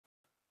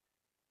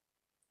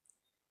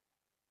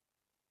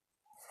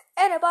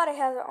Anybody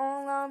has their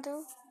own line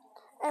do.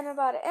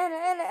 Anybody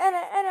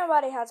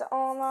has their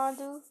own line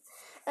do.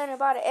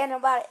 Anybody.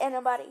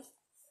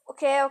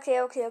 Okay.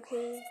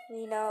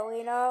 We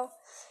know.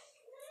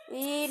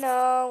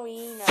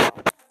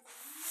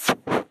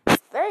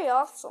 Very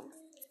awesome.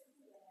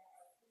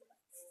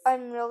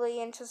 I'm really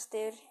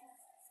interested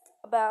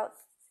about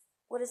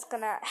what is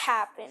gonna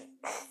happen.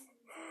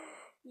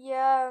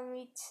 Yeah,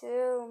 me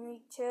too.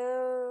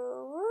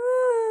 Woo!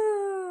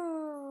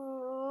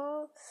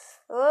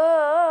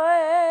 Oh,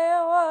 hey,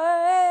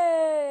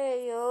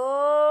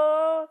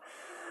 oh,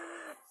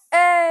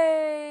 hey.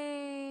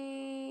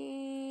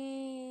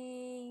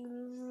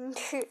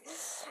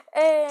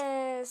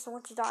 And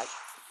someone to die.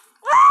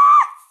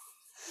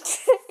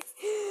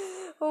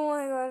 Oh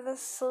my god,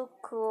 that's so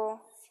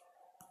cool.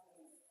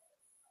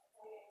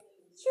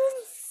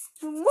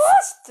 You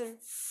monster!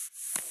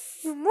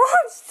 You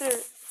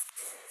monster!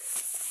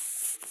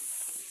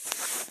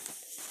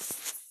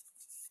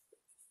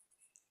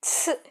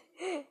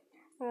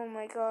 Oh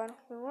my god,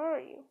 where are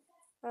you?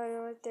 Oh,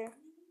 you're right there.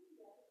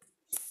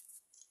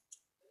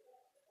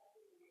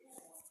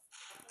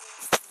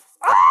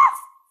 Ah!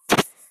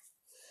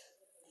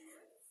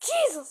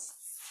 Jesus!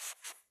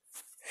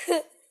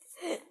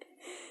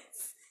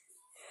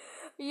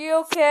 You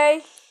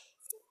okay?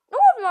 No,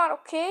 I'm not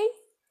okay.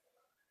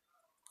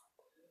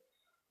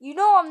 You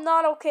know I'm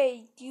not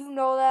okay. Do you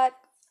know that?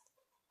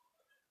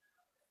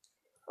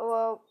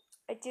 Well,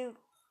 I do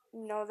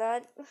know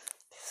that.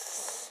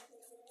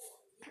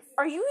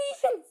 Are you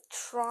even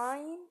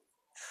trying?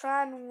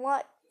 Trying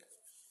what?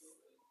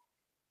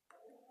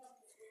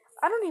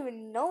 I don't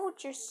even know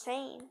what you're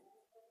saying.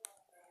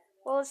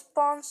 Well, let's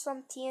spawn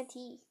some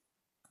TNT.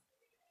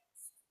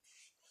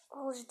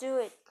 Oh, let's do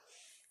it.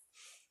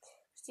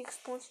 It's the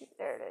explosion.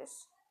 There it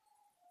is.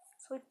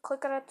 So we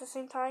click on it at the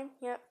same time?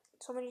 Yep,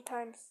 so many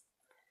times.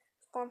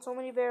 Spawn so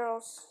many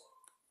barrels.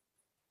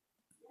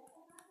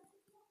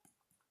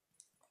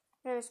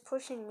 Man, it's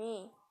pushing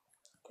me.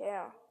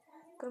 Yeah.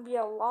 Gonna be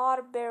a lot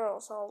of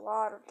barrels, a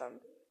lot of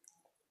them.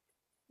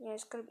 Yeah,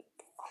 it's gonna be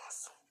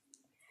awesome.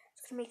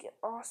 It's gonna make it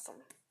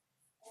awesome.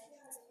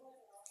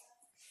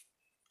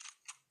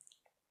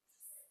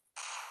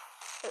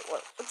 Wait,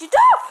 what'd you do?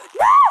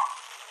 No!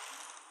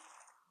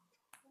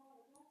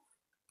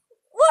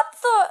 What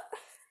the?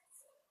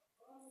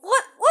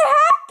 What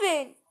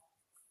happened?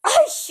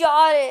 I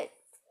shot it.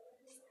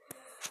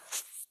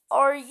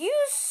 Are you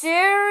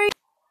serious?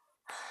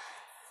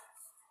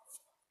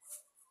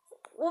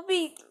 We'll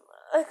be,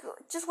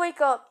 just wake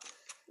up.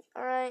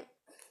 Alright.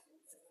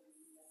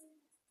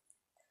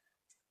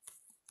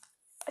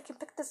 I can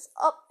pick this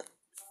up.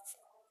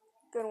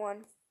 Good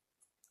one.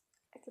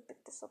 I can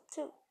pick this up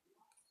too.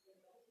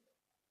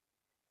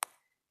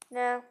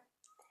 No.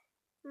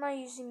 I'm not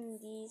using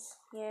these.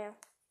 Yeah.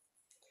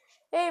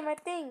 Hey, my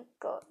thing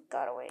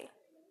got away.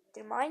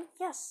 Did mine?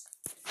 Yes.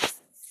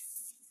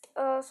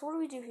 So what do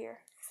we do here?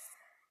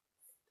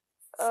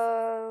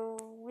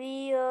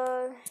 We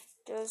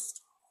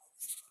just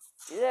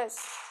do this.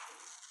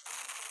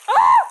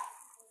 Ah!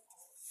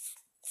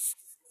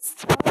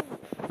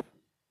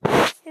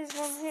 Here's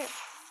one here.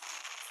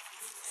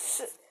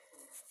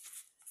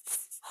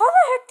 How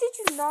the heck did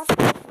you not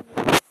get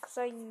me? Because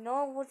I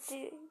know what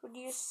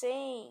you're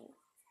saying.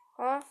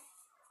 Huh?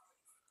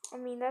 I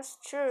mean, that's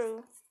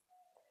true.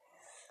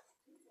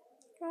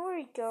 Where are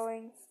we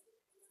going?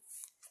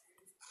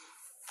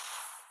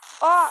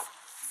 Ah!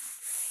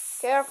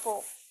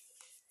 Careful.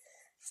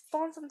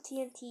 Spawn some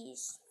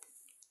TNTs.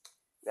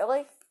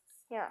 Really?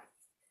 Yeah.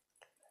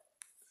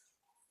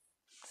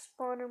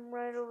 Spawn them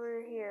right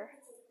over here.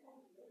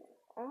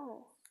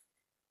 Oh.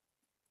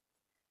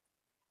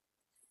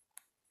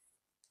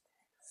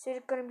 Is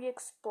it gonna be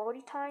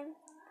explodey time?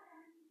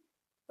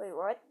 Wait,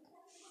 what?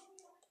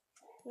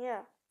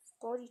 Yeah,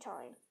 explodey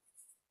time.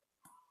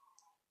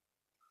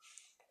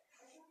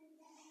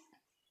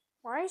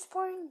 Why are you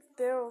spawning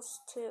barrels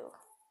too?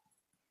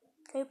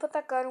 Can you put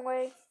that gun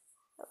away?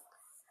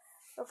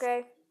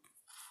 Okay.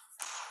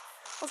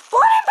 I'm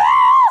spawning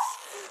barrels!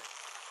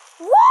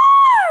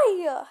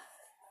 Why?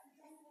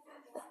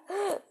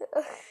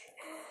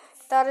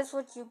 That is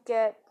what you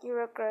get. You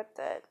regret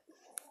that.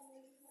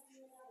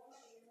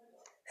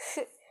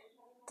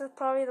 That's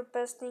probably the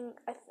best thing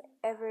I've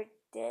ever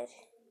did.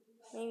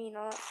 Maybe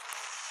not.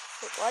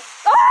 Wait, what?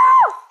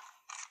 Oh!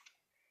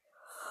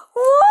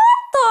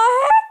 What the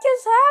heck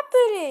is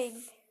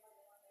happening?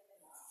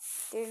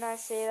 Didn't I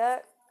say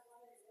that?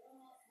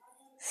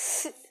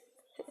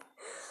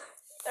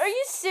 Are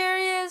you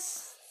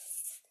serious?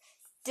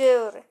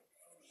 Dude,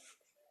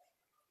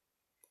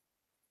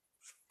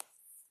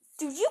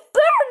 you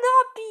better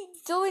not be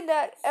doing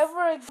that ever.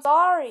 I'm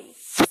sorry.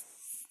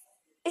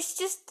 It's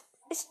just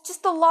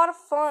a lot of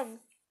fun.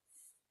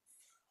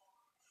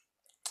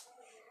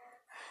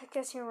 I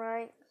guess you're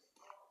right.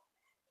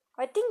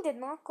 My thing did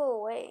not go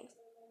away,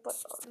 but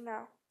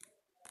no.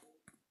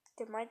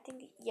 Did my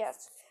thing?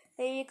 Yes.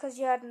 Maybe because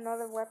you had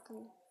another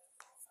weapon.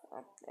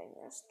 Oh,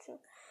 that's true.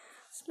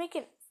 Let's make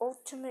an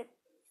ultimate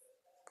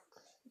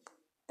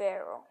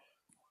barrel.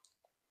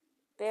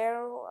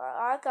 barrel.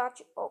 I got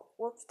you. Oh,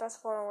 whoops, that's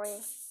far away.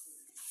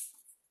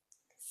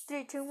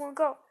 3, 2, 1,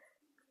 go.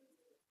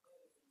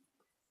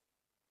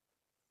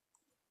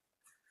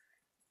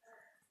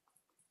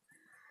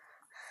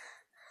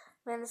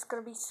 Man, it's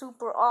gonna be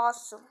super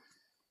awesome.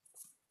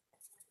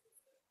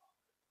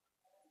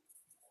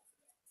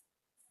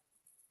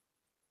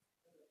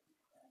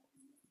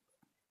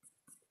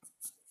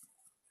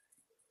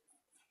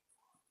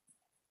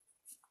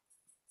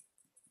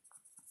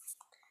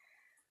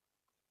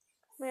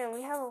 Man,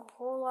 we have a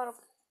whole lot of...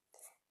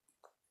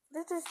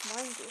 This is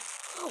mine, dude.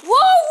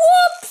 Whoa,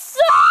 whoops!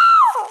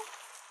 Ah!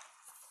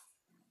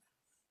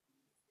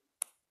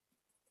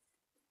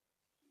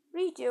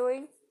 What are you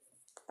doing?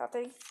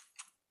 Nothing.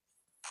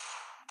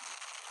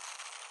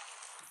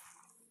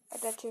 I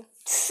got you.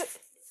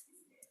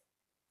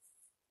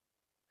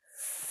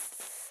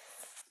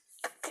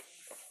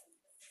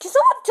 Can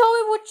someone tell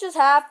me what just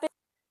happened?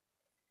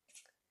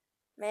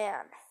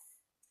 Man.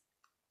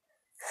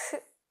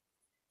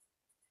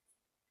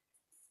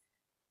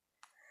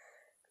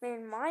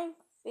 Man, my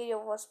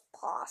video was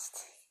paused.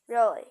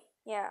 Really?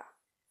 Yeah.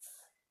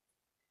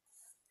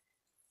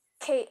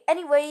 Okay,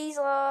 anyways,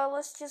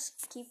 let's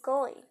just keep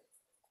going.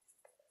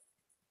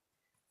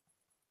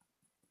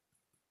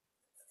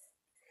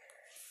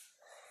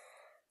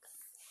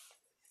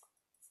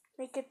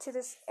 Make it to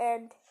this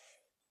end.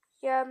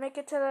 Yeah, make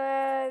it to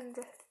the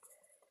end.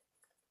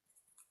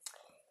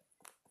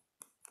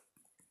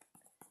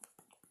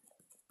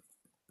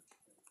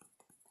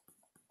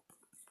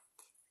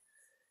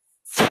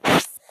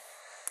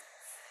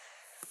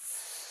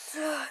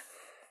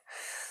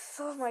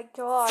 Oh my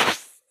god.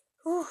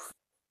 Whew.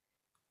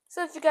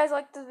 So if you guys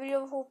like this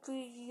video,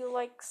 hopefully you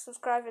like,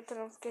 subscribe, hit the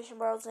notification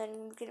bells,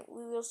 and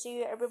we will see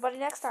you everybody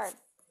next time.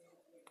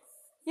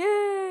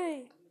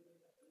 Yay!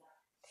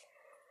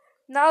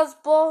 Now let's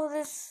blow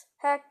this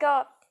heck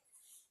up.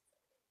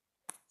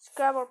 Let's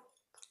grab our...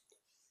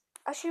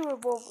 Actually,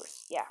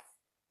 revolvers. Yeah.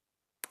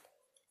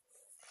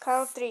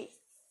 Count of 3.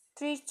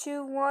 3,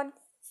 2, 1.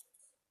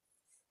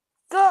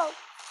 Go!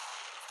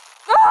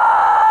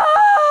 Ah!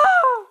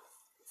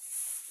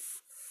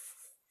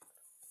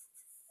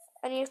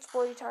 I need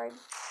exploding time.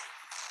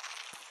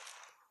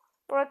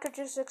 Or I could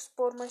just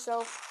explode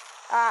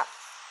myself. Ah.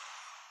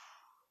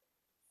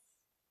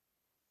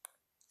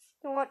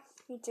 You know what?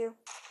 Me too.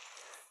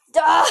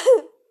 Duh!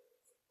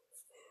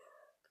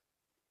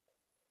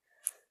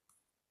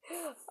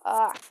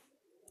 Ah.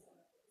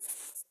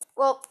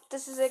 Well,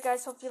 this is it,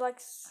 guys. Hope you like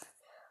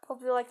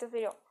the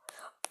video.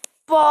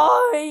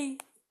 Bye!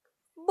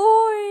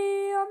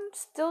 Boy, I'm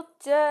still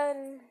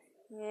dead.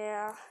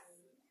 Yeah.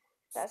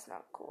 That's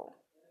not cool.